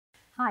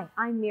Hi,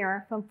 I'm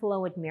Mira from Flow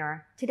with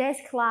Mira. Today's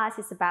class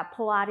is about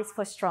Pilates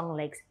for strong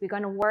legs. We're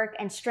going to work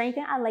and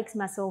strengthen our legs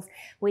muscles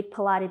with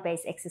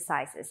Pilates-based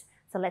exercises.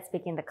 So let's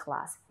begin the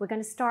class. We're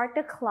going to start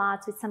the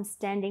class with some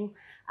standing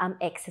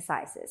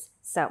exercises.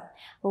 So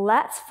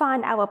let's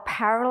find our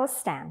parallel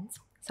stance.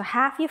 So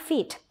have your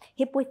feet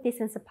hip-width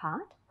distance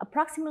apart,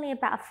 approximately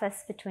about a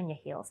fist between your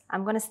heels.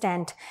 I'm going to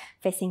stand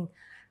facing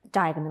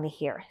diagonally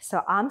here.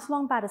 So arms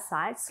long by the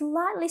side,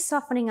 slightly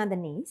softening on the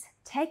knees.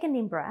 Take a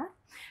deep breath.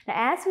 Now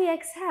as we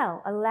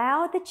exhale,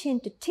 allow the chin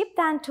to tip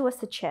down towards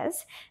the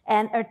chest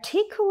and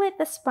articulate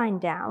the spine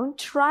down.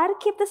 Try to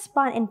keep the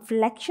spine in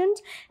flexion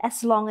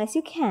as long as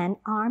you can,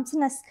 arms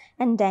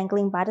and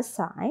dangling by the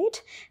side.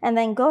 And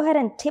then go ahead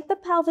and tip the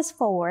pelvis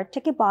forward.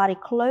 Take your body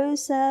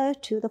closer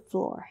to the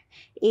floor.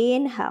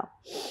 Inhale.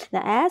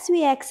 Now as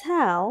we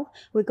exhale,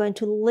 we're going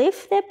to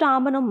lift the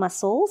abdominal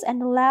muscles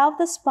and allow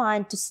the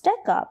spine to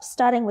stack up,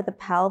 starting with the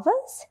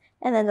pelvis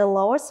and then the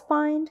lower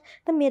spine,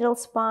 the middle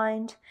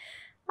spine,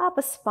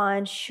 upper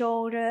spine,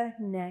 shoulder,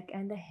 neck,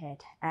 and the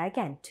head.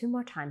 Again, 2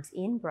 more times.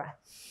 In breath.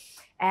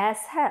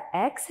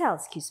 Exhale,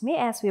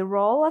 as we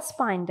roll our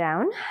spine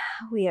down,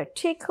 we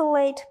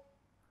articulate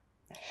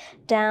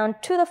down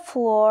to the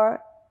floor.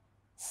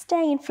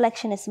 Stay in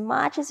flexion as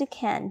much as you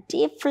can.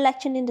 Deep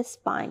flexion in the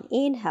spine.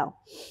 Inhale.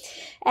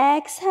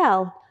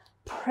 Exhale.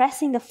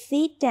 Pressing the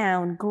feet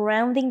down,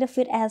 grounding the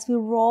feet as we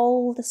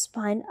roll the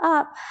spine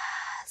up,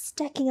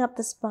 stacking up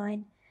the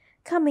spine,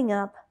 coming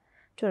up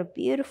to a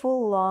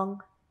beautiful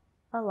long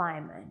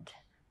alignment.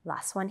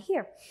 Last one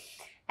here.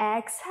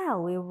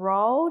 Exhale, we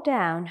roll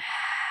down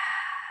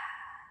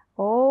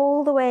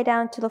all the way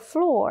down to the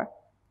floor.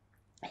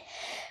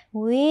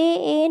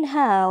 We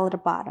inhale the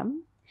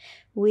bottom.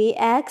 We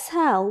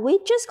exhale.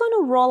 We're just going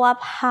to roll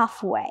up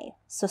halfway.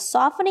 So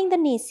softening the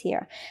knees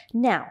here.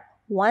 Now,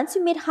 once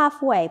you meet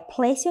halfway,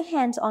 place your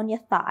hands on your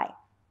thigh.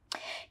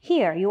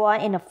 Here, you are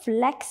in a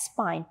flex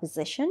spine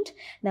position.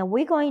 Now,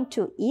 we're going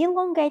to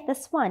elongate the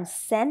spine.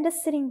 Send the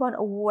sitting bone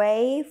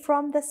away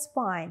from the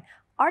spine.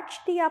 Arch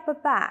the upper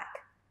back.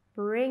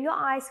 Bring your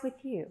eyes with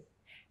you.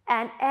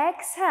 And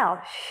exhale.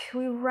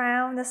 We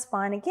round the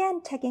spine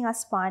again, taking our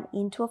spine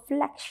into a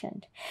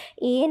flexion.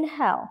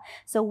 Inhale.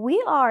 So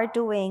we are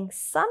doing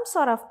some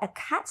sort of a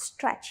cat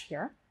stretch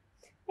here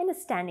in a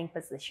standing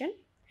position.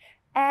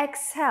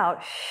 Exhale.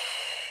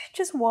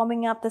 Just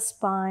warming up the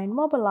spine,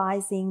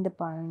 mobilizing the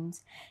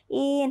bones.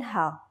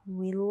 Inhale,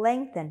 we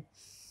lengthen.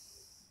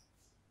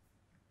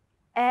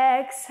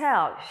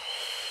 Exhale,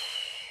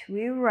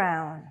 we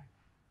round.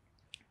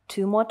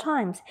 2 more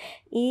times.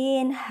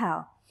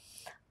 Inhale,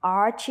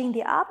 arching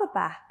the upper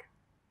back.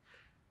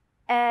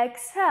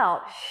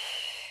 Exhale,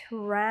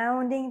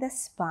 rounding the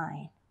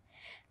spine.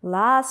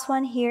 Last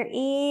one here.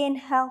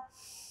 Inhale,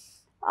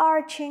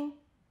 arching.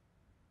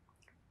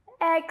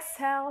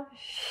 Exhale,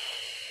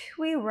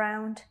 we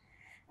round.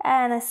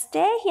 And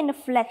stay in the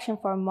flexion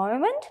for a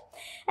moment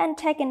and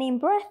take an in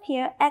breath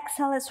here.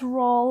 Exhale, let's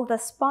roll the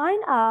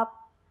spine up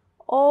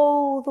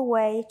all the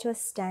way to a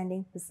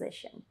standing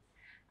position.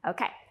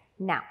 Okay,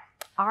 now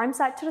arms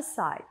out to the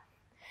side.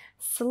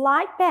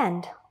 Slight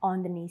bend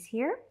on the knees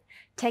here.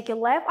 Take your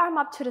left arm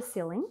up to the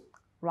ceiling,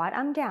 right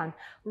arm down.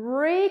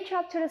 Reach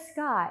up to the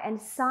sky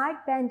and side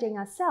bending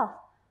ourselves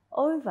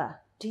over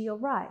to your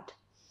right.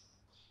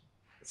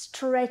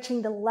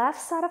 Stretching the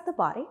left side of the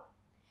body.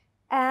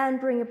 And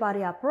bring your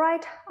body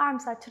upright,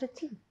 arms out to the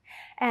T.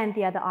 And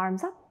the other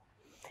arms up.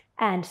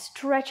 And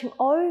stretching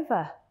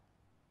over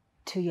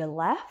to your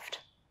left,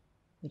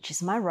 which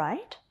is my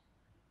right.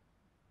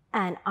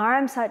 And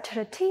arms out to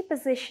the T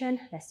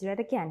position. Let's do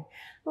it again.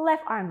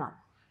 Left arm up.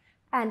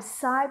 And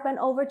side bend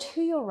over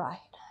to your right.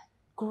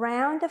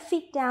 Ground the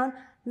feet down.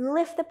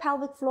 Lift the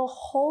pelvic floor.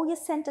 Hold your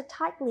center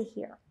tightly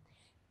here.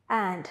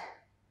 And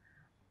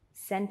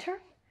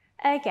center.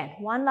 Again,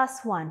 one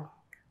last one.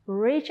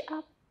 Reach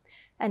up.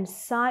 And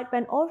side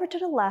bend over to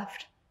the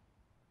left.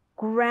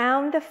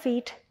 Ground the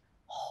feet.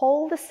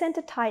 Hold the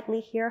center tightly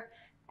here.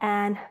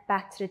 And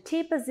back to the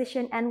T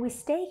position. And we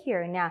stay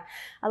here. Now,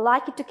 I'd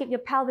like you to keep your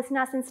pelvis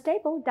nice and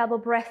stable. Double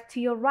breath to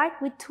your right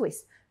with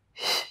twist.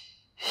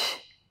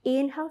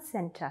 Inhale,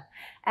 center.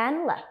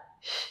 And left.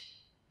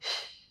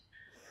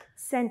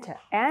 Center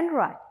and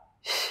right.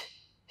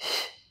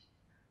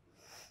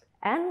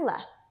 And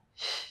left.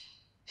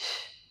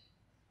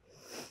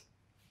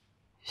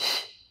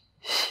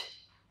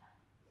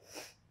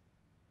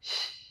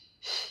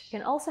 You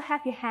can also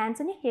have your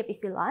hands on your hip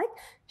if you like.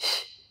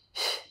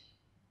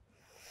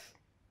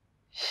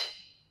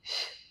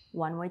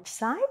 One on each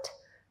side.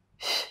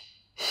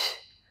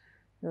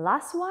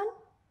 Last one.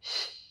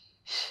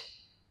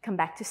 Come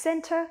back to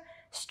center.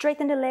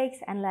 Straighten the legs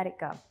and let it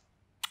go.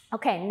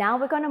 Okay, now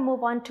we're going to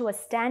move on to a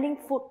standing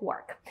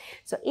footwork.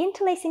 So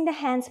interlacing the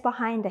hands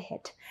behind the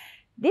head.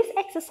 This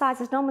exercise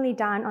is normally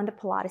done on the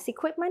Pilates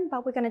equipment,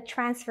 but we're going to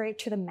transfer it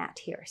to the mat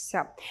here.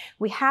 So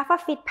we have our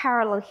feet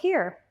parallel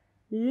here.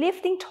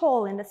 Lifting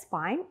tall in the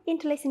spine,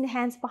 interlacing the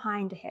hands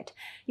behind the head.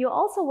 You're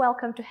also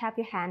welcome to have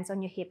your hands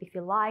on your hip if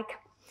you like.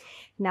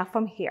 Now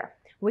from here,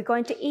 We're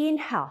going to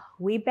inhale.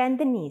 We bend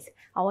the knees.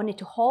 I want you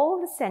to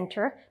hold the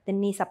center. The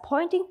knees are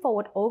pointing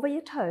forward over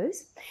your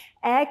toes.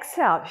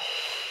 Exhale.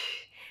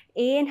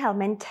 Inhale.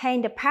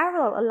 Maintain the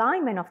parallel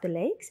alignment of the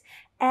legs.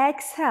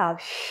 Exhale.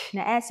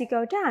 Now as you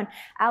go down,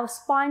 our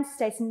spine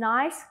stays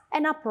nice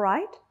and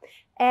upright.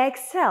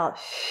 Exhale.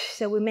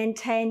 So we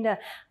maintain the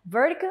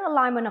vertical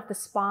alignment of the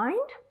spine.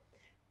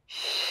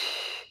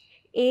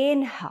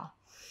 Inhale.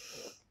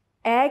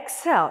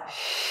 Exhale.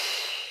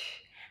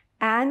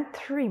 And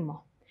 3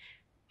 more.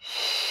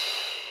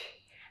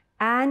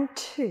 And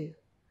 2.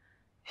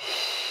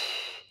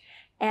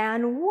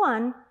 And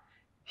 1.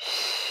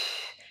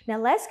 Now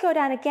let's go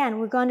down again.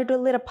 We're going to do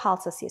little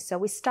pulses here. So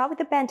we start with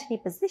the bent knee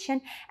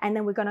position, and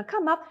then we're going to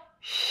come up.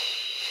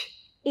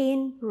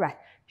 In, breath.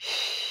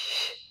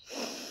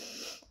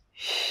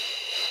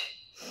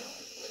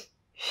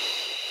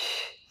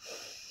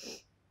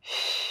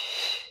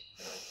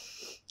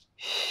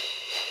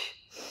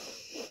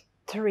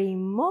 3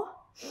 more.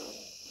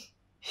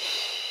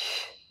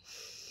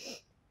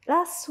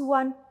 Last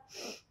one.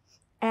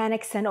 And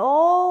extend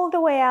all the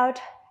way out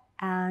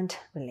and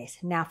release.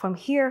 Now from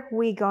here,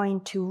 we're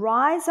going to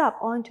rise up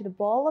onto the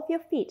ball of your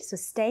feet. So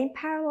stay in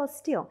parallel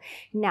still.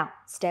 Now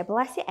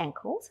stabilize your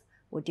ankles.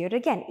 We'll do it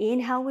again.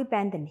 Inhale, we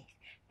bend the knees.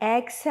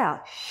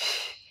 Exhale.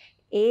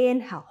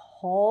 Inhale,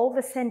 hold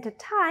the center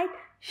tight.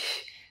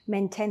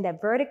 Maintain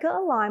that vertical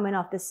alignment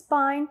of the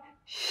spine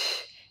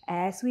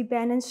as we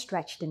bend and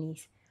stretch the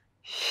knees.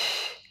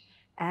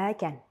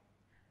 Again.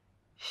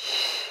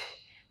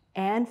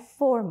 And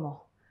 4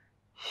 more.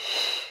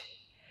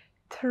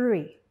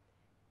 3,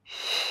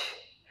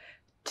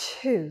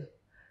 2,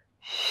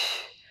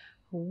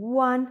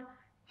 1.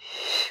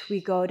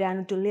 We go down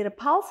into little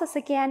pulses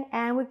again,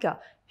 and we go.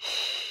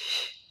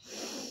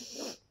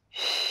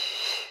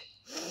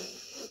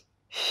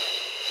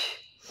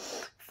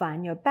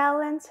 Find your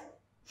balance.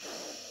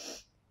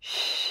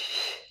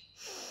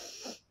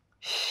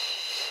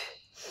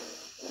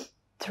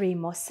 Three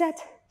more set.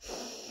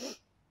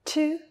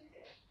 2.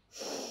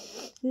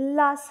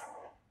 Last.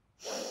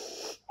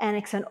 And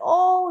extend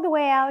all the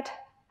way out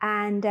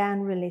and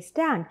down, release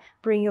down.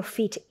 Bring your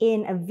feet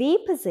in a V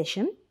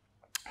position.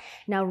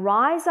 Now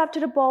rise up to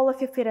the ball of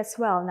your feet as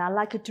well. Now I'd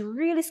like you to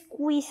really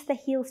squeeze the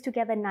heels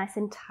together nice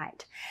and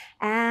tight.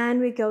 And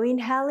we go,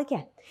 inhale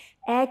again.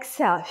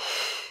 Exhale.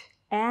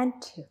 And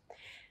 2.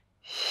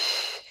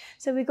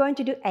 So we're going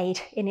to do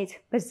 8 in its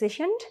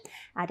positioned.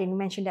 I didn't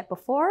mention that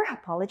before,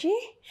 apology.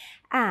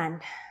 And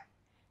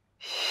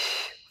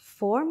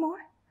 4 more.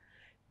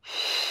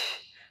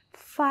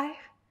 5,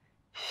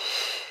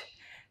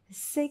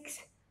 6,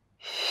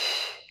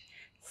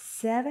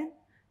 7,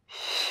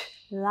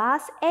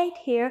 last 8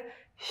 here.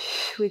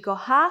 We go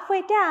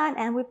halfway down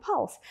and we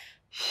pulse.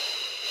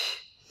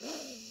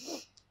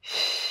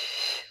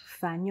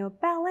 Find your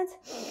balance.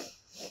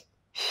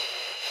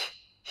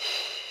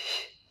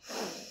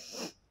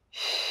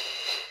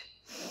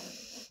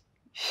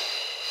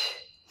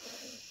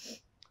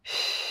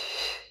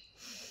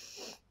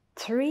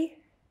 Three.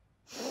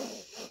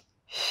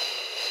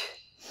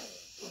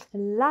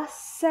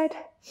 Last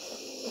set.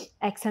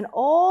 Extend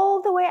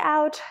all the way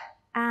out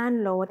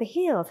and lower the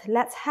heels.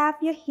 Let's have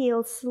your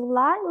heels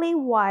slightly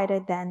wider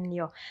than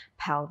your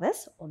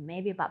pelvis, or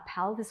maybe about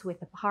pelvis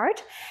width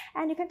apart.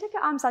 And you can take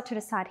your arms out to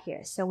the side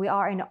here. So we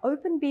are in an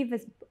open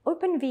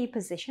V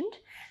positioned,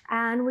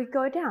 and we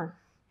go down,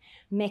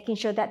 making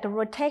sure that the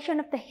rotation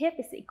of the hip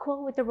is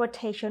equal with the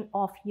rotation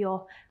of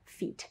your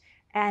feet.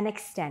 And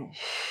extend.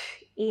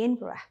 In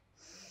breath.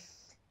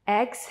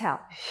 Exhale.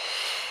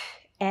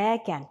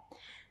 Again.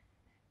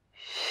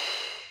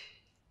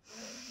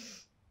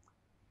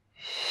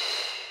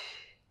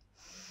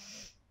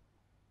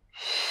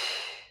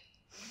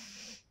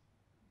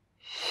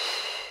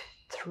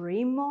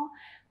 Three more.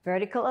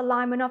 Vertical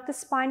alignment of the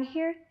spine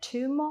here.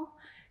 2 more.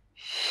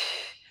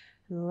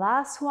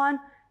 Last one.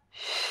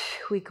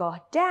 We go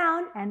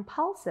down and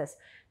pulses.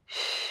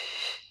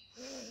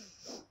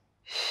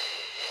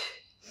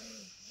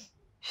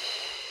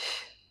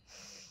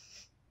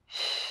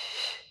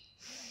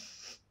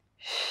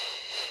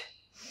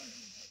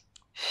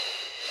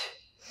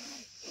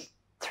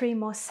 Three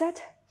more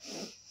set.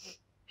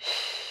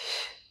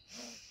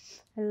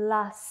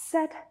 Last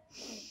set.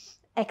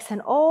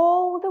 Extend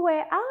all the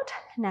way out.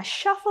 Now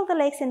shuffle the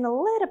legs in a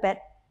little bit.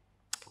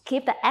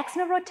 Keep the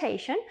external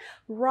rotation.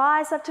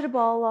 Rise up to the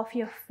ball of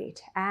your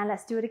feet. And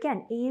let's do it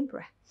again. In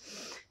breath.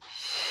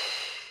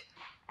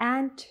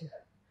 And 2.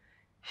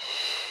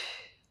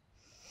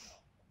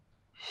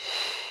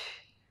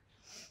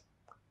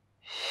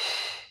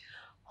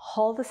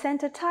 Hold the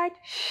center tight.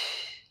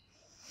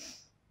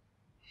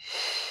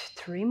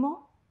 3 more.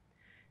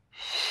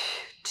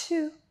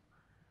 2.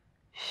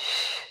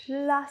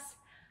 Last.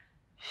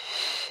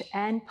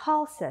 And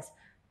pulses.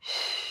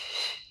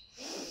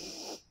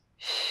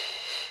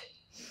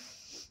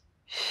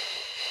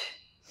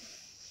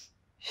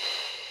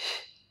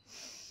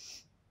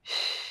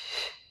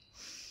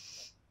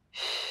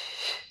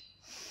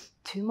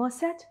 Two more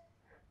set.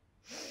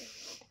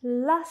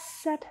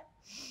 Last set.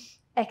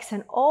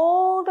 Extend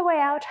all the way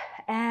out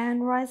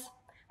and rise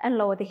and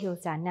lower the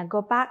heels down. Now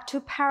go back to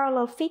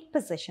parallel feet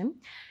position.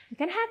 You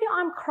can have your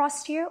arm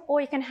crossed here,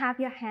 or you can have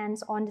your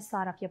hands on the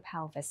side of your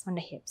pelvis, on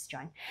the hips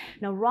joint.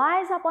 Now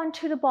rise up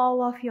onto the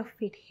ball of your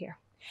feet here.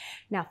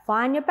 Now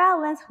find your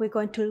balance. We're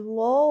going to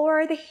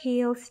lower the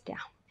heels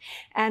down.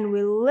 And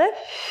we lift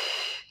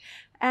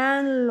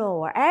and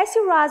lower. As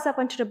you rise up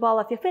onto the ball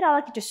of your feet, I'd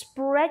like you to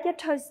spread your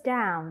toes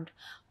down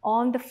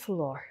on the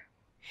floor.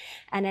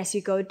 And as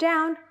you go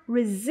down,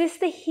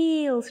 resist the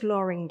heels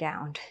lowering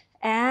down.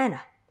 And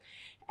up.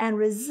 And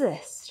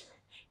resist.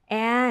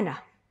 And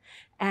up.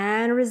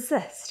 And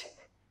resist.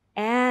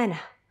 And up.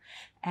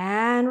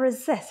 And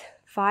resist.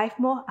 5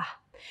 more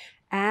up.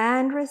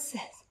 And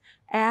resist.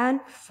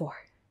 And 4.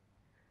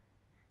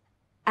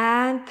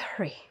 And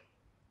 3.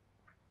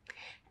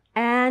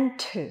 And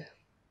 2.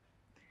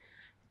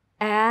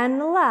 And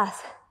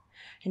last.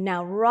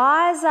 Now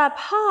rise up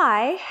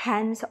high,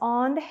 hands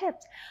on the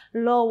hips.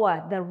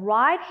 Lower the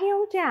right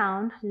heel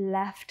down,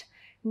 left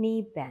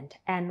knee bent.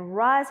 And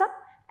rise up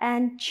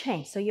and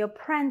change. So you're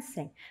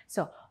prancing.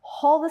 So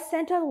hold the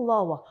center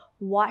lower.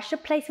 Watch the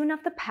placement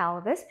of the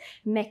pelvis,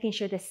 making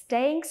sure they're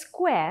staying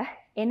square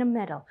in the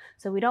middle.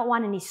 So we don't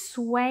want any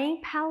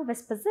swaying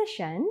pelvis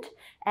positioned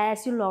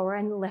as you lower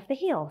and lift the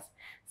heels.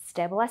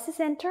 Stabilize the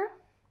center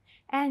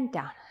and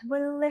down. We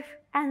lift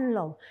and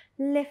lower,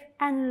 lift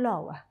and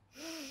lower.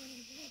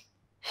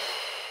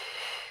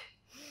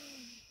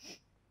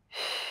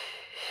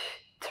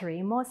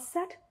 3 more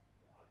set.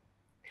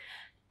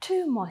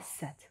 2 more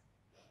set.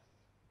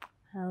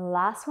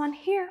 Last one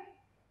here.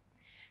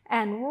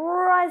 And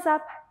rise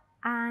up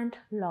and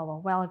lower.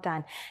 Well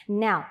done.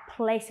 Now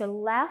place your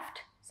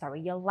left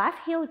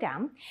heel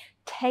down.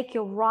 Take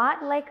your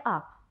right leg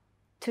up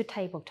to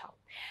tabletop.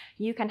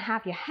 You can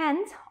have your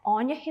hands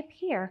on your hip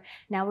here.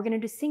 Now we're going to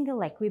do single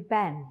leg. We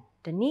bend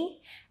the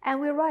knee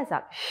and we rise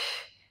up.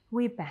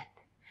 We bend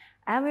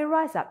and we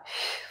rise up.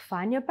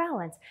 Find your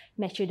balance.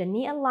 Make sure the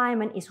knee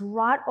alignment is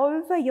right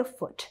over your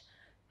foot.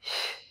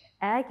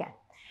 Again.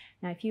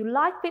 Now if you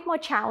like a bit more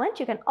challenge,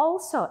 you can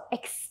also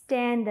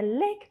extend the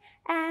leg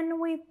and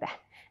we bend.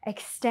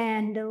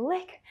 Extend the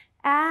leg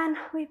and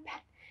we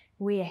bend.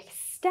 We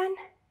extend,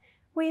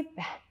 we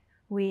bend.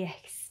 We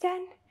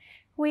extend,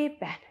 we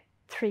bend.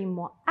 3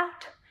 more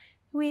out,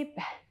 we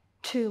bend.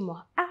 2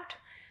 more out,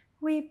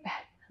 we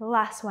bend.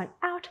 Last one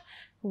out,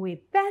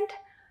 we bend.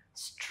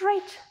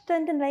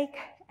 Straighten the leg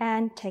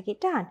and take it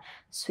down.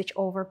 Switch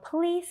over,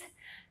 please.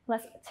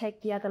 Let's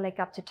take the other leg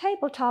up to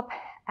tabletop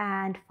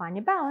and find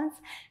your balance.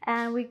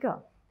 And we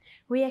go.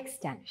 We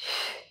extend,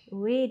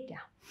 we down.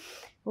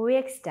 We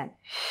extend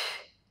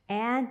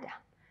and down.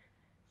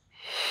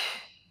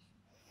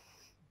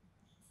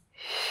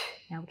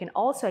 Now we can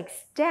also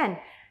extend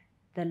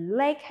the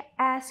leg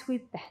as we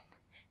bend.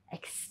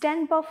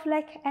 Extend both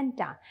legs and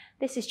down.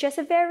 This is just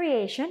a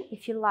variation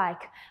if you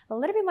like a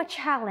little bit more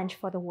challenge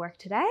for the work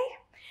today.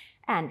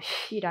 And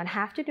you don't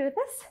have to do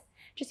this.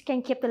 Just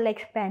can keep the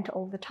legs bent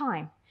all the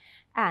time.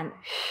 And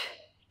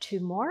 2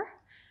 more.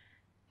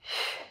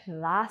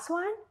 Last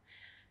one.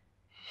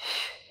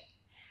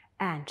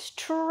 And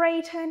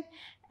straighten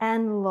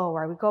and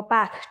lower. We go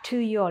back to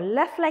your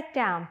left leg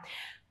down.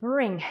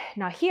 Bring.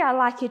 Now here I'd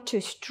like you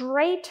to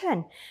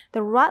straighten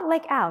the right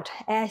leg out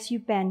as you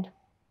bend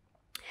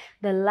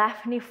the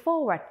left knee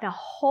forward. Now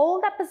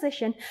hold that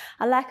position.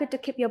 I'd like you to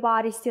keep your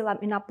body still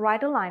up in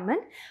upright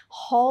alignment.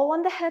 Hold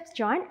on the hips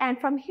joint, and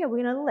from here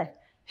we're going to lift.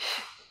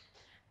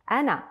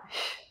 And up.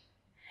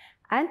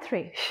 And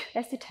 3.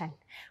 Let's do 10.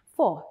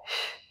 4.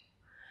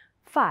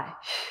 5.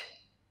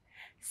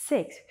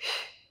 6.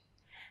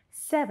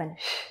 7.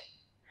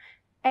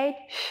 8.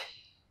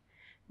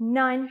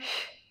 9.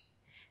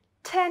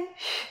 10.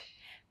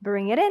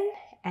 Bring it in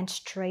and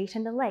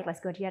straighten the leg. Let's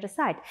go to the other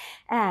side.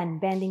 And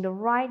bending the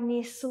right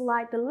knee,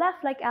 slide the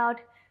left leg out.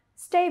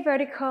 Stay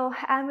vertical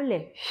and we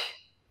lift.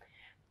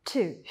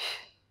 2,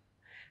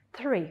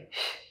 3,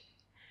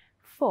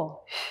 4,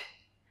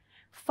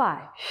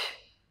 5,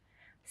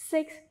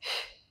 6,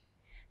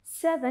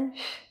 7,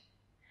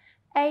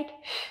 8,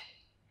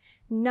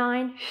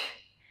 9,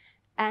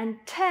 and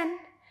 10.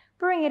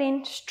 Bring it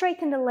in,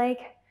 straighten the leg.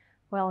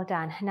 Well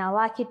done. Now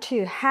I'd like you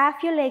to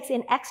have your legs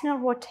in external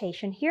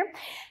rotation here.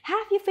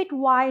 Have your feet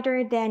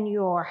wider than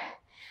your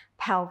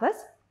pelvis.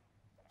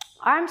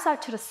 Arms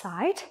out to the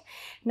side.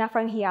 Now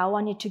from here, I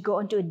want you to go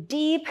into a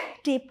deep,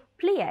 deep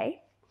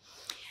plie.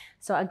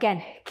 So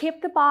again,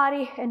 keep the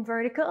body in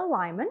vertical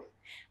alignment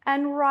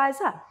and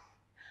rise up.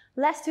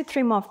 Let's do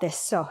 3 more of this.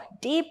 So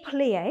deep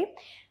plie,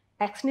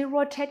 externally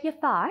rotate your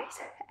thighs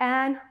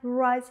and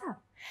rise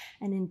up.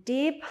 And then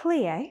deep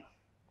plie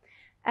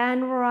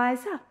and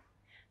rise up.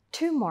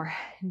 2 more,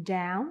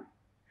 down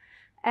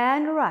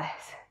and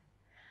rise.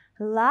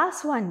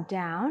 Last one,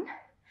 down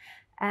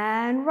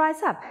and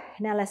rise up.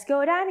 Now let's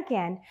go down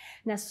again.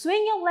 Now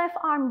swing your left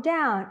arm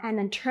down and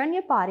then turn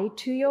your body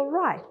to your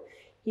right.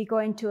 You go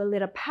into a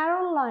little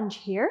parallel lunge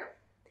here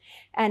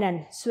and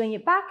then swing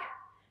it back,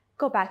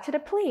 go back to the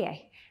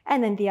plie.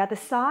 And then the other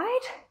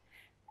side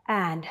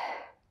and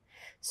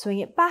swing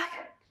it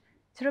back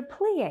to the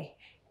plie.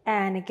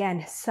 And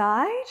again,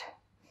 side.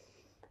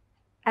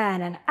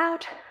 And then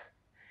out.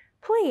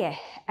 Plie.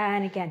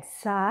 And again,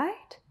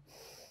 side.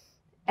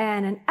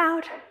 And then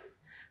out.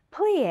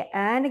 Plie.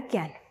 And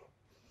again.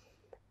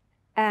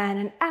 And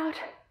then out.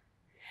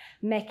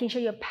 Making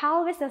sure your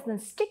pelvis doesn't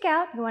stick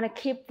out. You want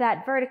to keep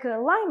that vertical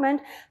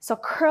alignment. So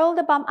curl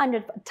the bum under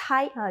a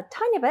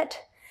tiny bit.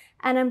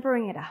 And then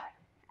bring it out.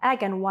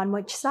 Again, one more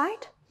each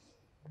side.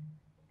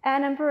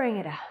 And then bring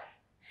it out.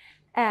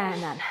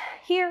 And then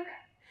here.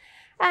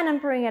 And then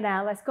bring it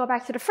out. Let's go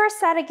back to the first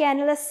side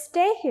again. Let's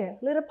stay here.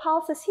 Little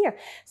pulses here.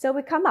 So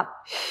we come up.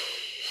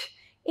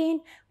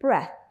 In,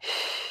 breath.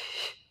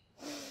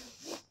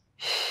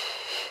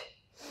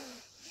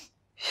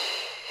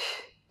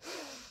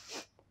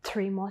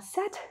 3 more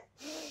set.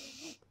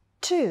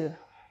 2.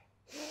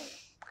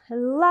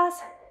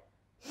 Last.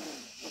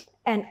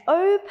 And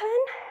open.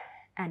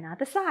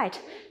 Another side.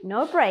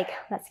 No break.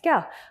 Let's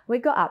go. We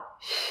go up.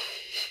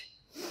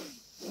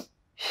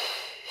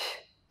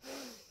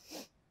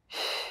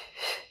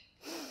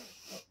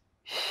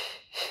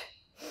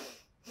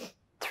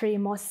 3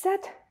 more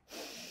set.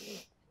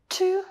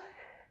 2.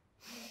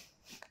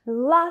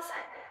 Last.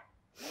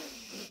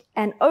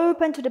 And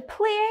open to the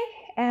plie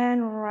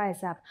and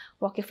rise up.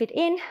 Walk your feet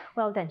in.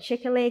 Well done.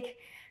 Shake your leg.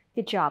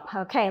 Good job.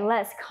 Okay,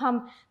 let's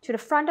come to the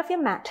front of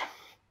your mat.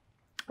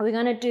 We're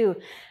going to do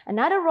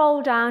another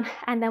roll down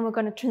and then we're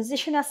going to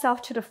transition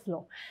ourselves to the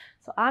floor.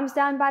 So arms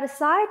down by the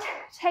side.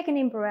 Take an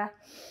in breath.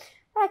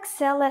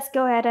 Exhale. Let's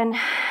go ahead and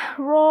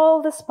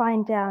roll the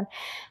spine down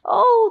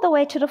all the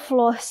way to the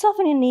floor.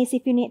 Soften your knees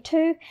if you need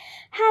to.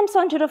 Hands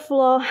onto the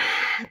floor.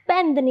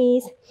 Bend the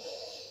knees.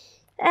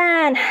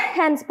 And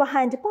hands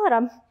behind the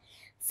bottom.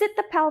 Sit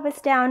the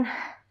pelvis down.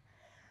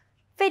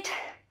 Feet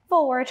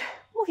forward.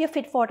 Move your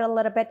feet forward a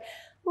little bit.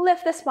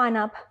 Lift the spine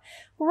up.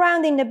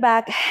 Rounding the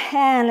back.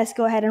 And let's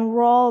go ahead and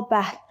roll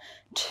back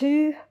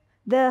to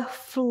the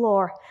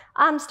floor.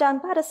 Arms down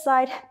by the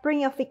side.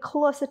 Bring your feet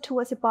closer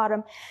towards the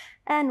bottom.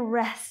 And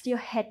rest your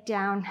head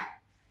down.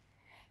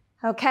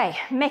 Okay,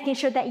 making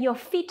sure that your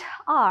feet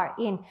are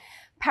in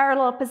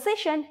parallel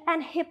position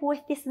and hip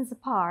width distance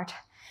apart.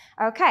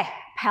 Okay,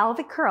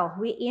 pelvic curl.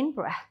 We in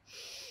breath.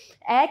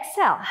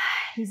 Exhale,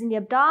 using the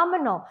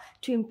abdominal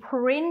to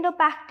bring the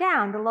back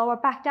down, the lower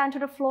back down to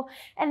the floor,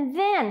 and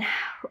then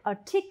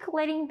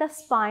articulating the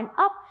spine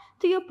up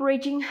to your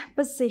bridging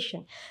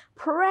position.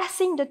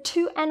 Pressing the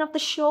 2 ends of the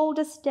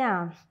shoulders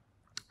down.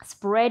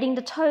 Spreading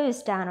the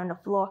toes down on the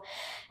floor.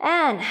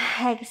 And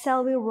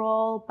exhale, we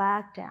roll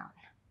back down.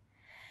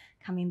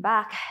 Coming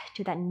back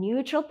to that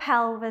neutral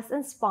pelvis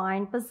and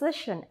spine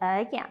position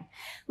again.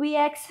 We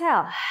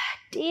exhale,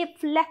 deep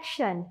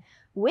flexion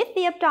with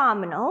the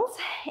abdominals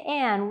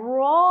and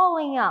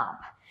rolling up.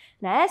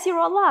 Now as you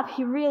roll up,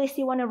 you really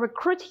still want to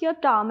recruit your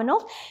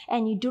abdominals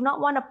and you do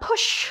not want to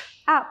push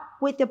up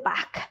with your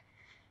back.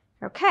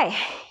 Okay,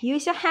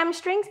 use your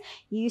hamstrings,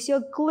 use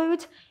your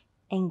glutes,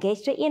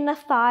 engage the inner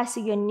thigh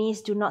so your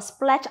knees do not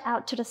splat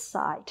out to the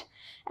side.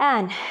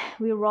 And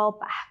we roll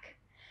back,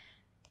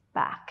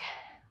 back,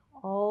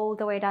 all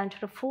the way down to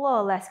the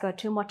floor. Let's go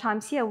 2 more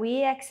times here.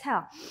 We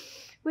exhale.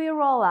 We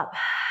roll up,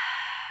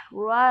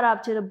 right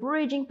up to the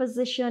bridging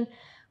position,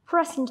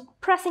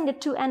 pressing the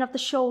 2 ends of the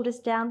shoulders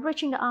down,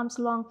 reaching the arms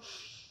long.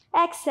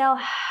 Exhale,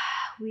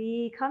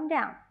 we come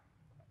down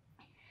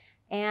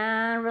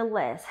and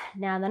release.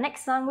 Now the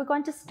next one, we're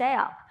going to stay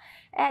up.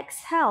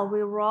 Exhale, we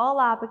roll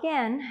up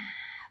again,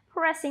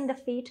 pressing the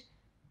feet,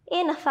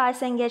 inner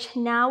thighs engaged.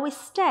 Now we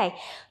stay.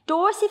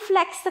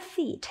 Dorsiflex the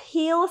feet,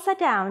 heels are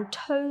down,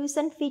 toes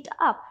and feet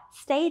up.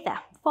 Stay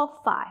there for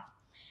 5,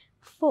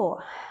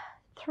 4,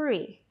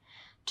 3,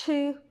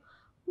 2,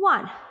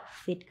 1.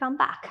 Feet come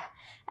back.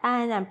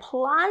 And then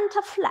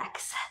plantar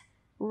flex.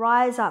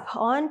 Rise up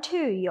onto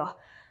your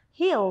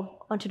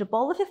heel, onto the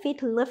ball of your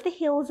feet. Lift the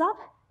heels up.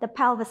 The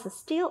pelvis is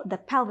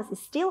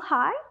still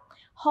high.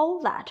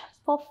 Hold that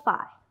for 5,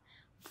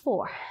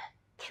 4,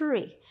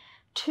 3,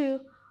 2,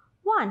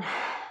 1.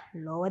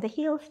 Lower the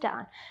heels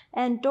down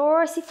and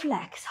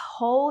dorsiflex.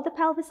 Hold the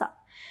pelvis up.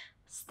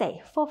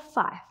 Stay for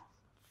 5,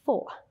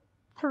 4,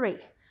 3,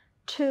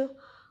 2,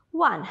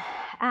 1.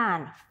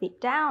 And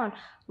feet down.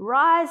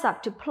 Rise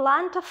up to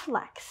plantar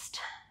flexed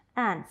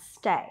and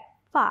stay.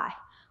 5,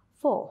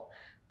 4,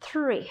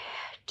 3,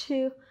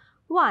 2,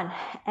 1.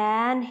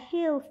 And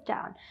heels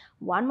down.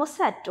 1 more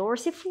set.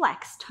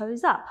 Dorsiflex.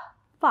 Toes up.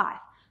 5,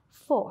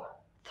 4,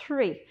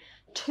 3,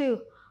 2,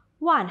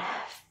 1.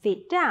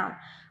 Feet down.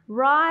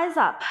 Rise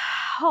up.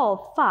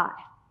 Hold. 5,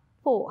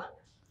 4,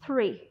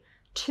 3,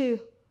 2,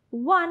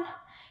 1.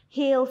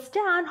 Heels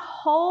down.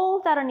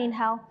 Hold that on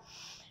inhale.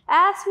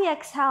 As we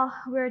exhale,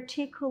 we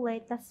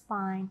articulate the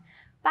spine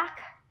back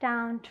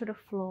down to the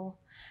floor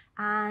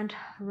and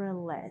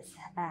release.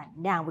 And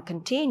now we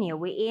continue.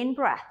 We in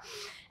breath.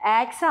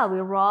 Exhale, we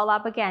roll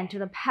up again to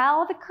the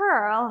pelvic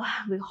curl.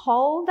 We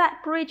hold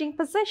that bridging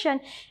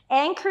position.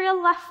 Anchor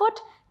your left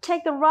foot.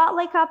 Take the right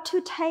leg up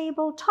to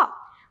tabletop.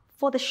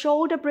 For the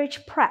shoulder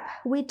bridge prep,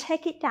 we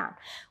take it down.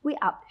 We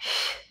up.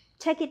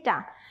 Take it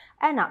down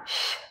and up.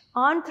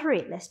 On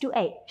 3, let's do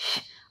 8.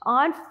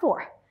 On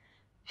 4,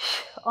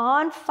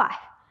 On 5,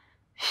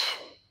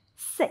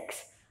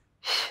 6,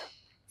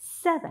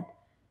 7,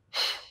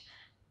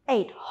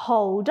 8.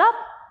 Hold up,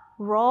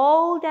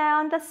 roll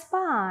down the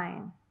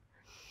spine.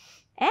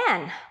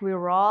 And we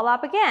roll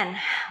up again.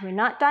 We're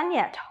not done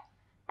yet.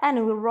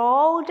 And we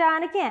roll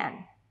down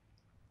again.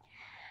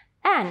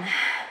 And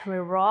we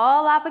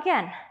roll up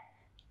again.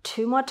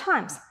 2 more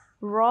times.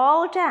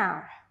 Roll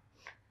down.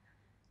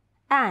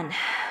 And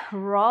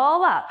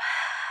roll up.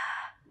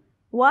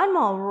 1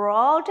 more,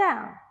 roll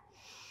down.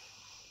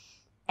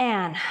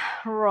 And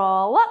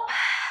roll up.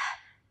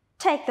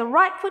 Take the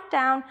right foot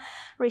down.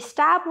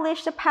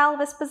 Reestablish the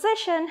pelvis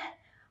position.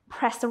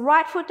 Press the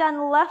right foot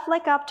down, left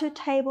leg up to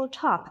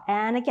tabletop.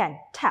 And again,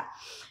 tap.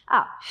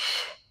 Up.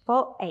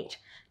 4, 8,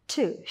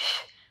 2,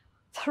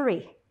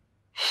 3,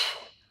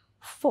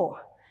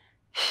 4,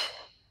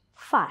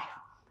 5,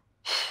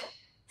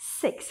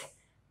 6,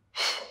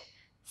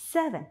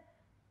 7,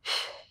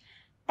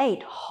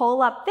 8.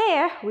 Hold up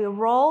there. We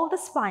roll the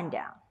spine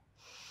down.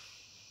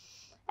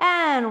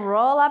 And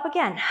roll up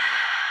again.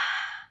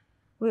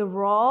 We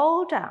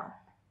roll down.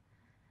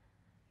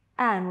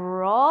 And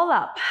roll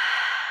up.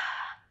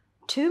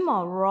 2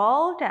 more.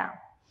 Roll down.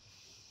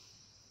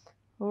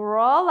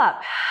 Roll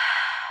up.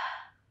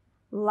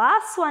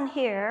 Last one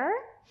here.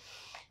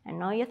 I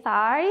know your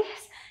thighs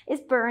is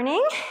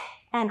burning.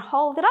 And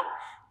hold it up.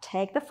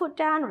 Take the foot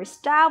down.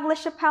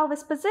 Reestablish the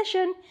pelvis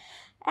position.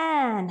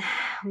 And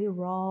we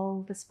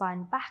roll the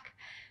spine back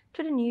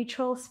to the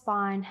neutral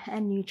spine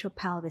and neutral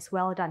pelvis.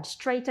 Well done.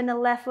 Straighten the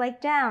left leg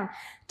down.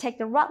 Take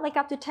the right leg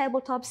up to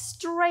tabletop.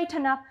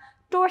 Straighten up.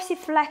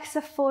 Dorsiflex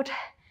the foot.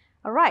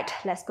 All right,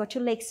 let's go to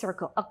leg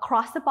circle.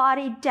 Across the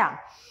body, down.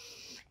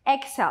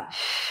 Exhale.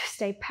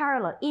 Stay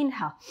parallel.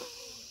 Inhale.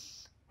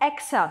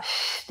 Exhale.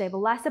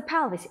 Stabilize the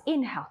pelvis.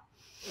 Inhale.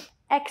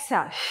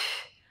 Exhale.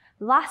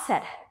 Last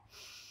set.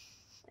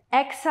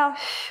 Exhale.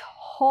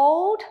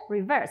 Hold.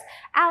 Reverse.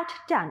 Out,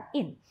 down,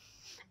 in.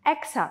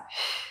 Exhale.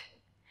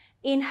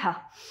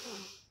 Inhale.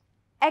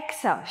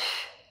 Exhale.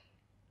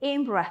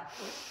 In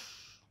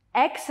breath.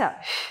 Exhale.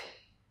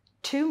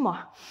 2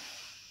 more.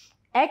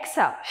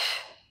 Exhale.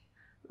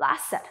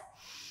 Last set.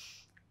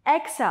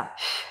 Exhale.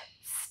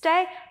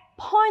 Stay.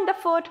 Point the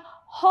foot.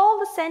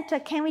 Hold the center.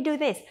 Can we do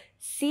this?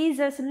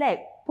 Scissors leg.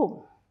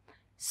 Boom.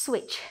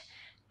 Switch.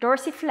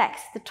 Dorsiflex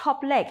the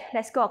top leg.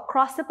 Let's go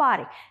across the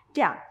body.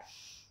 Down.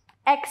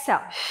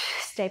 Exhale.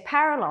 Stay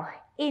parallel.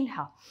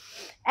 Inhale.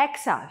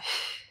 Exhale.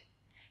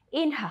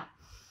 Inhale.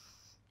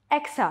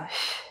 Exhale.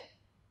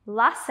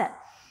 Last set.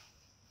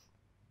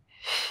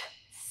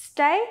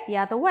 Stay the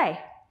other way.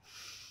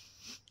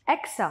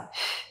 Exhale.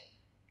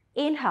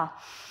 Inhale.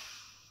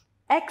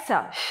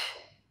 Exhale.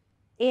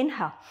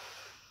 Inhale.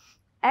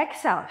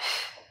 Exhale.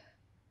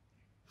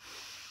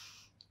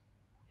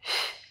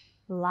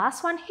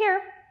 Last one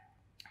here.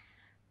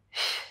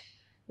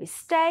 We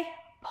stay,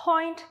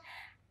 point,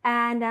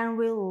 and then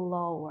we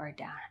lower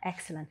down.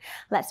 Excellent.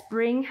 Let's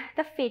bring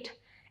the feet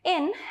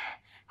in.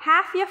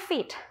 Have your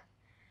feet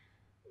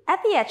at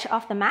the edge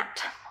of the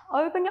mat.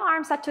 Open your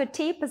arms up to a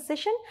T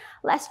position.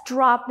 Let's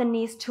drop the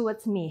knees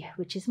towards me,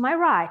 which is my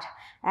right.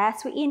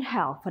 As we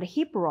inhale for the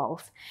hip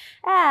rolls.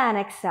 And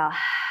exhale.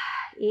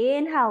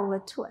 Inhale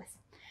with twist.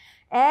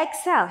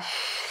 Exhale,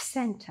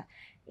 center.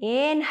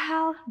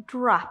 Inhale,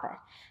 drop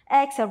it.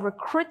 Exhale,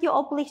 recruit your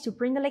obliques to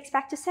bring the legs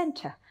back to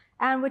center.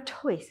 And with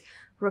twist.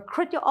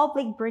 Recruit your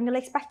oblique, bring the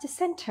legs back to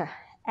center.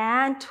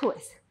 And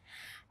twist.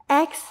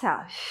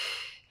 Exhale.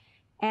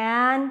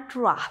 And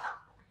drop.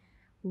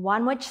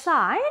 One more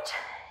side.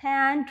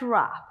 And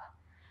drop.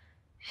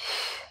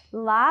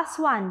 Last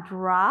one,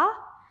 drop.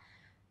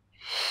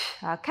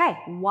 Okay,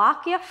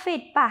 walk your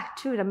feet back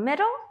to the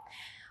middle.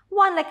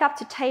 One leg up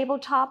to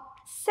tabletop.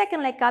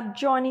 Second leg up,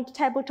 joining the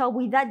tabletop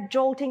without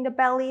jolting the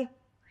belly.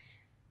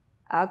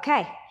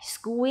 Okay,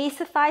 squeeze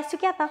the thighs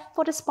together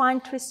for the spine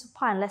twist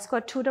supine. Let's go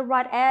to the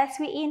right as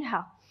we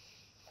inhale.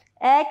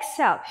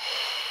 Exhale.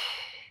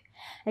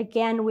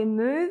 Again, we're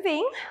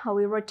moving, or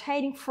we're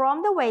rotating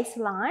from the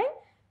waistline.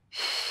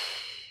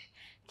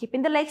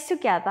 Keeping the legs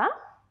together.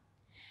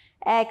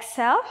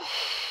 Exhale.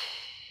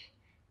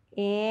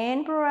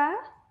 In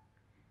breath.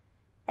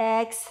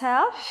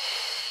 Exhale.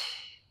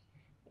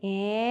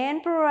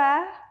 In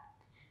breath.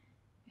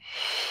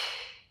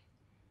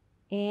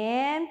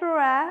 In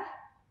breath.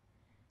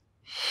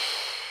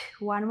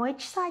 One more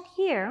each side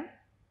here.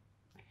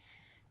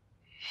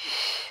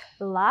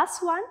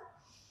 Last one.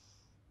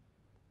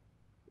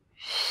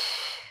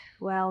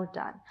 Well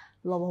done.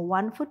 Lower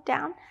one foot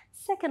down,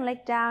 second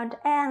leg down,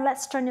 and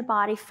let's turn the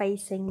body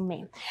facing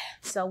me.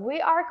 So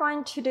we are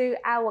going to do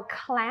our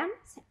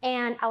clamps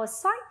and our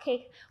side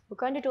kick. We're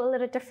going to do a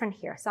little different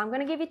here. So I'm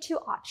going to give you 2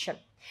 options.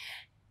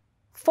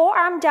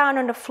 Forearm down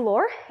on the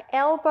floor,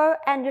 elbow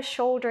and your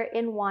shoulder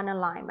in one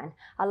alignment.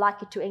 I'd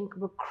like you to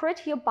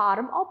recruit your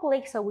bottom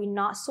oblique so we're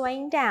not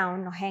swaying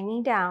down or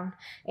hanging down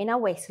in our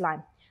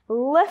waistline.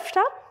 Lift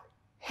up,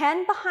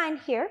 hand behind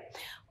here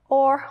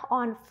or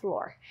on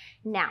floor.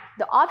 Now,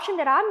 the option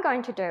that I'm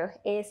going to do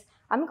is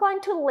I'm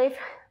going to lift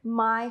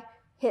my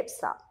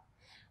hips up.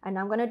 And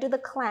I'm going to do the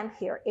clamp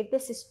here. If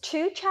this is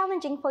too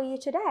challenging for you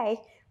today,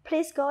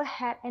 please go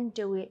ahead and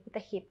do it with the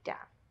hip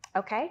down.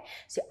 Okay?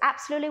 So you're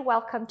absolutely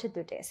welcome to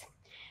do this.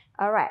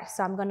 All right,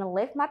 so I'm going to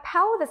lift my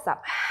pelvis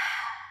up.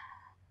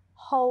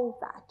 Hold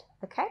that.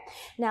 Okay?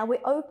 Now we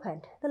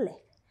open the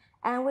leg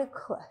and we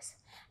close.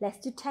 Let's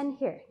do 10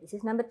 here. This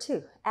is number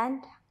 2.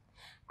 And down.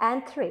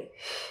 And 3.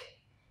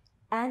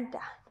 And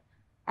down.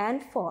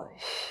 And 4.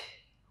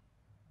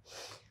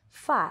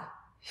 5.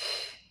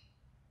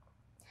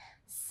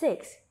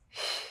 6.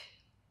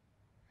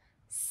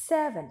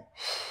 7.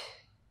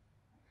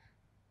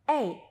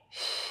 8.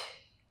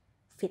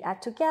 Feet are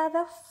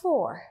together.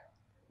 4.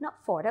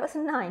 Not 4, that was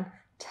 9.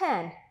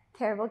 10.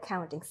 Terrible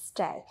counting.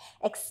 Stay.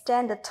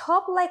 Extend the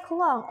top leg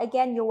long.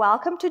 Again, you're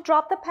welcome to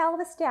drop the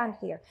pelvis down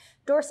here.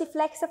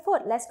 Dorsiflex the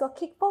foot. Let's go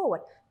kick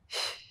forward.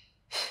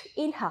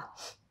 Inhale.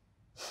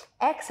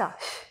 Exhale.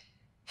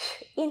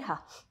 Inhale.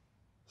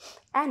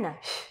 And now.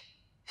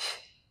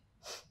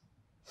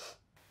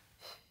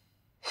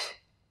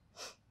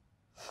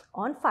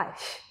 On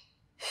 5.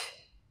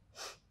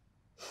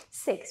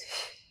 6.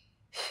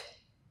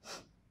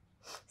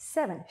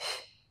 7.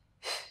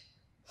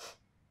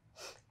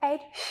 8.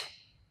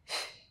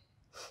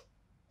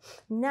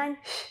 9.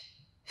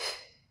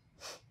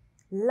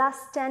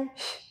 Last 10.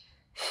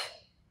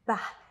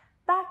 Back,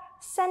 back,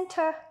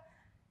 center.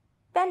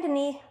 Bend the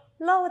knee,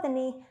 lower the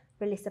knee,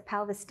 release the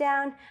pelvis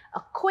down.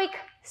 A quick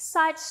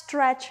side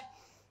stretch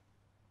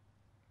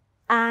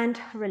and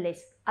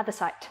release. Other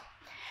side.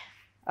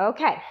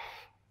 Okay.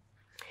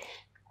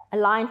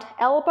 Aligned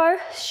elbow,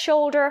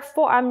 shoulder,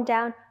 forearm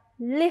down.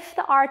 Lift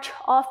the arch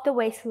off the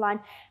waistline.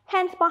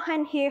 Hands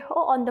behind here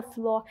or on the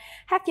floor.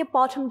 Have your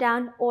bottom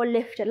down or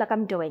lift it like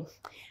I'm doing.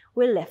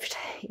 We lift.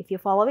 If you're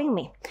following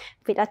me,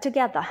 feet are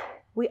together.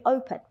 We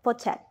open for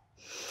 10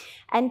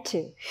 and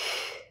 2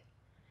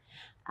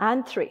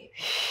 and 3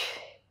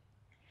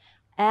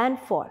 and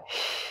 4,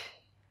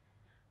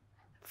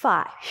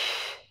 5,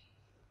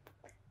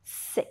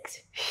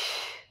 6,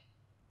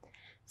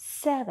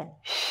 7,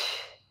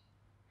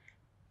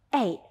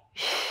 8,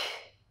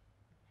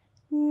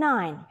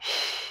 9,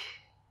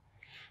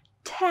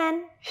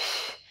 10.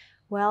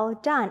 Well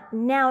done.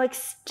 Now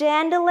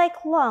extend the leg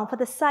long for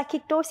the side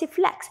kick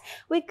dorsiflex.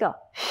 We go.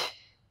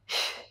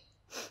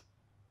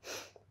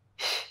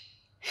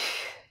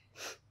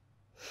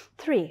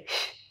 3,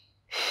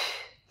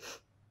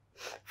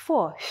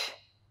 4,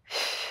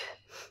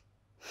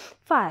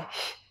 5,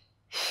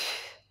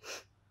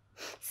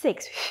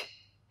 6,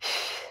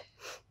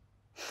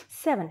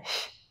 7.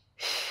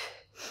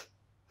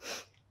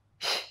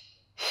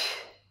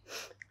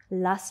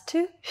 Last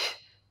 2.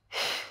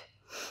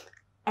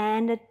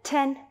 And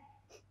 10.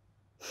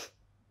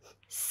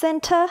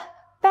 Center,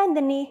 bend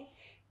the knee,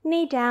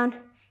 knee down,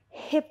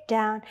 hip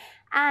down,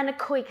 and a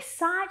quick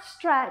side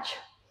stretch.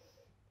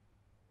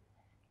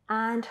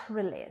 And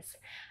release.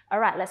 All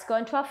right, let's go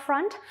into our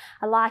front.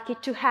 I'd like you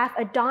to have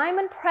a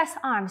diamond press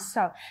arm.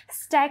 So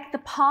stack the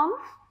palm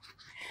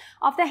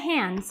of the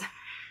hands,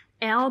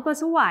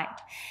 elbows wide.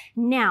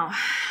 Now,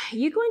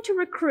 you're going to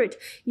recruit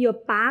your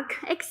back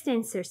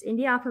extensors in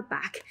the upper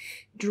back.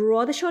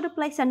 Draw the shoulder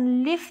blades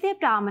and lift the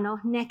abdominal,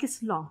 neck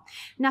is long.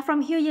 Now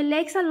from here, your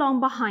legs are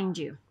long behind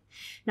you.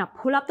 Now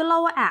pull up the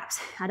lower abs.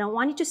 I don't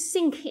want you to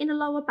sink in the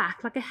lower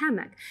back like a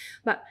hammock,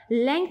 but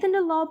lengthen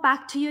the lower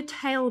back to your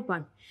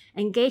tailbone.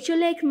 Engage your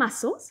leg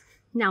muscles.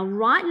 Now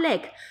right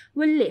leg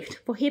will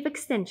lift for hip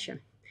extension.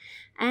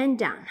 And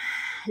down.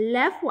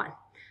 Left one,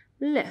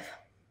 lift.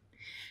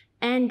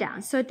 And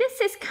down. So this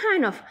is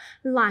kind of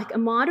like a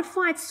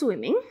modified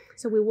swimming.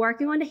 So we're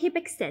working on the hip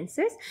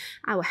extensors,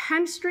 our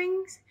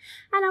hamstrings,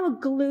 and our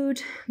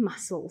glute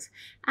muscles.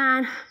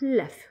 And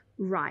left,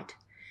 right,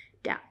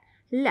 down,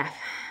 left,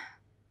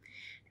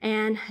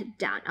 and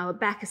down. Our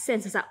back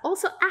extensors are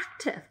also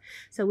active.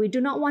 So we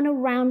do not want to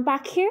round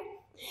back here,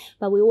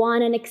 but we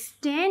want an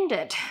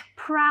extended,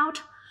 proud,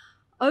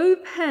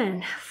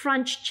 open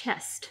front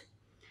chest.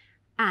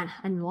 And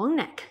a long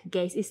neck.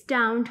 Gaze is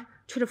down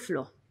to the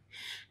floor.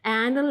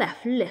 And the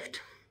left,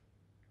 lift.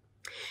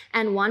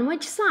 And one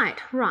which side,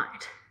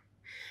 right.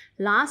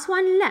 Last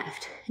one,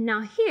 left.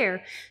 Now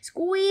here,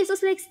 squeeze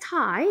those legs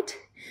tight.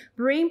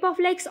 Bring both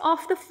legs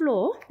off the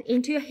floor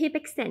into your hip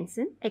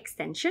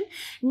extension.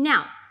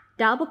 Now,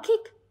 double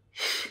kick.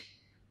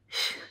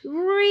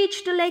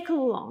 Reach the leg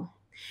long.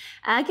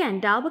 Again,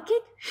 double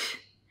kick.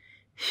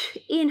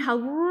 Inhale,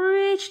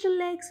 reach the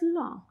legs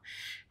long.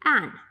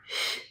 And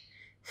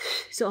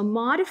so a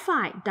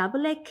modified double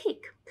leg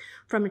kick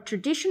from a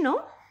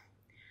traditional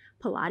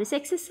Pilates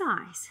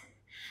exercise.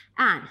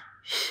 And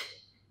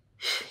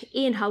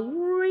inhale,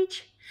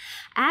 reach.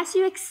 As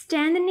you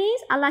extend the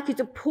knees, I'd like you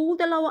to pull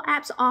the lower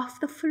abs off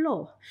the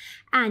floor.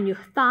 And your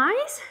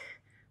thighs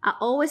are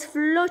always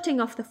floating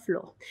off the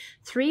floor.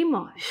 3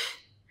 more.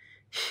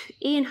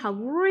 Inhale,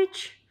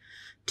 reach.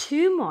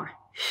 2 more.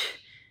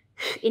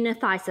 Inner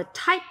thighs are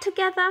tight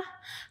together.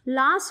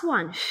 Last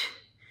one.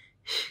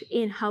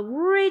 Inhale,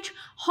 reach.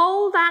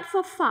 Hold that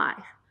for 5,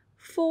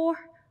 4,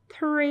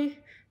 3,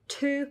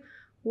 2,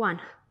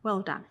 1.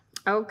 Well done.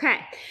 Okay,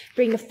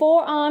 bring the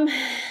forearm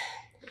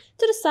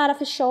to the side of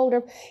the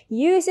shoulder.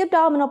 Use the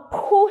abdominal,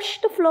 push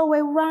the floor away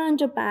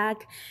around your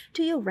back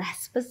to your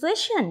rest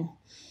position.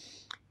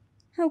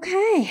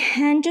 Okay,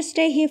 and just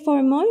stay here for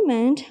a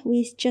moment.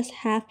 We just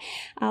have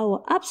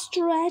our up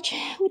stretch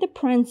with a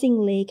prancing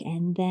leg,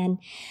 and then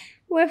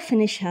we'll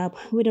finish up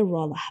with a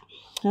roll up.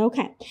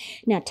 Okay,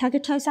 now tuck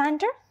your toes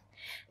under.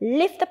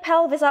 Lift the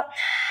pelvis up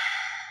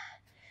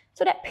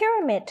to that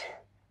pyramid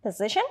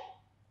position.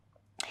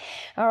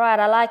 All right,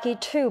 I'd like you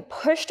to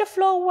push the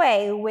floor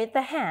away with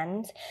the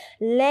hands.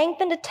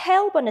 Lengthen the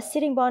tailbone, the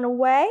sitting bone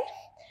away.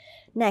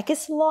 Neck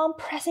is long,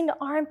 pressing the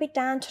armpit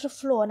down to the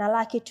floor. And I'd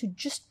like you to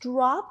just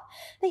drop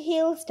the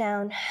heels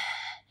down.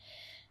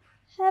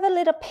 Have a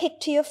little pick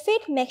to your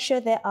feet. Make sure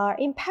they are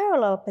in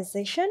parallel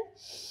position.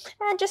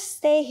 And just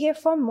stay here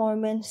for a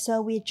moment.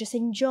 So we're just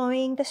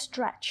enjoying the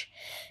stretch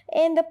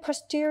in the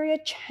posterior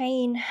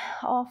chain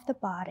of the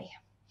body.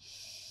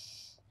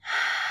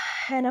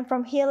 And then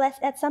from here, let's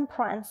add some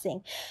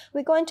prancing.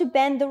 We're going to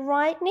bend the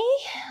right knee,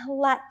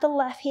 let the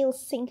left heel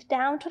sink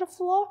down to the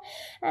floor,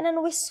 and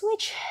then we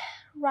switch.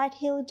 Right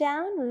heel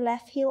down,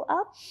 left heel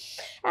up,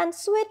 and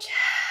switch.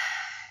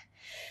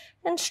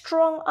 And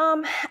strong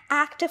arm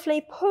actively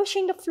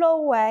pushing the floor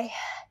away.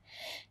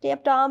 The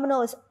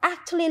abdominal is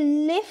actually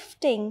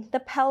lifting the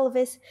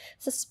pelvis,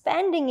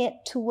 suspending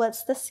it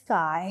towards the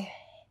sky.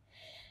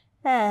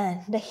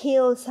 And the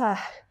heels are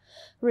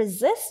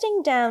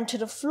resisting down to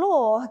the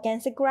floor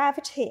against the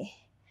gravity.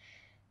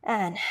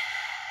 And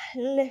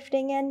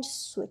lifting and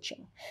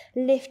switching,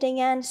 lifting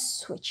and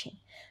switching,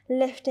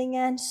 lifting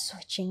and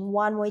switching.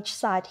 One on each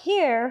side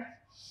here.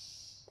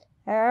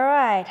 All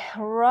right,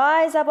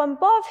 rise up on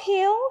both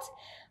heels,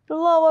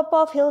 lower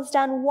both heels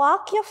down.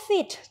 Walk your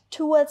feet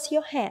towards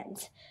your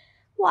hands.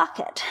 Walk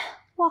it,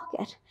 walk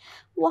it,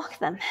 walk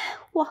them,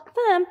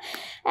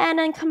 and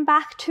then come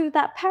back to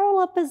that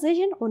parallel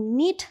position or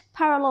neat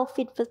parallel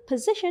feet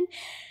position.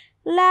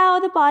 Allow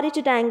the body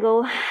to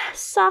dangle,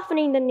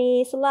 softening the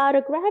knees, allow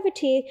the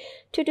gravity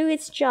to do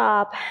its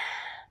job.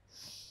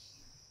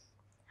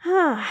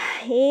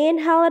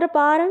 Inhale at the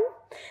bottom,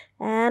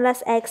 and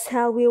let's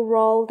exhale. We'll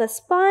roll the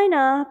spine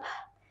up,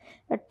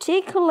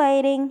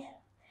 articulating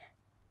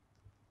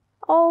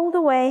all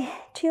the way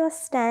to your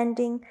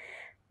standing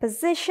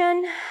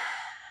position.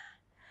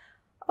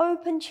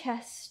 Open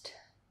chest,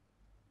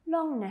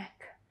 long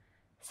neck,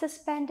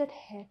 suspended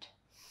head.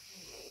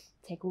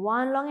 Take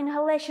one long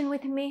inhalation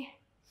with me.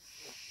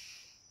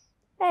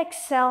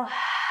 Exhale.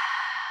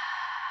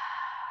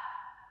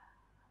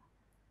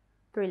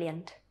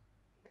 Brilliant.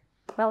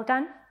 Well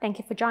done. Thank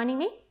you for joining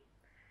me.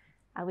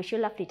 I wish you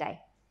a lovely day.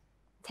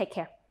 Take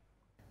care.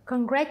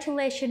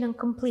 Congratulations on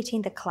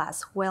completing the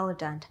class. Well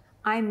done.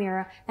 I'm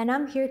Mira, and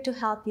I'm here to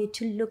help you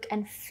to look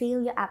and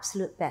feel your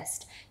absolute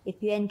best.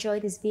 If you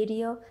enjoyed this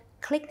video,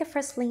 click the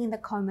first link in the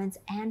comments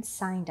and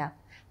sign up.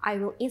 I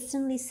will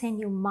instantly send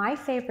you my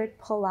favorite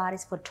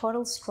Pilates for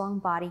total strong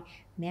body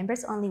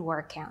members only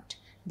workout.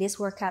 This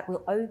workout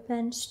will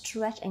open,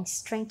 stretch, and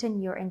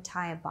strengthen your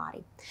entire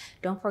body.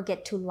 Don't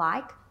forget to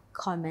like,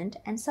 comment,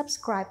 and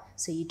subscribe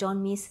so you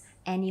don't miss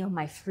any of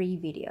my free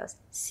videos.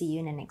 See you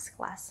in the next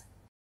class.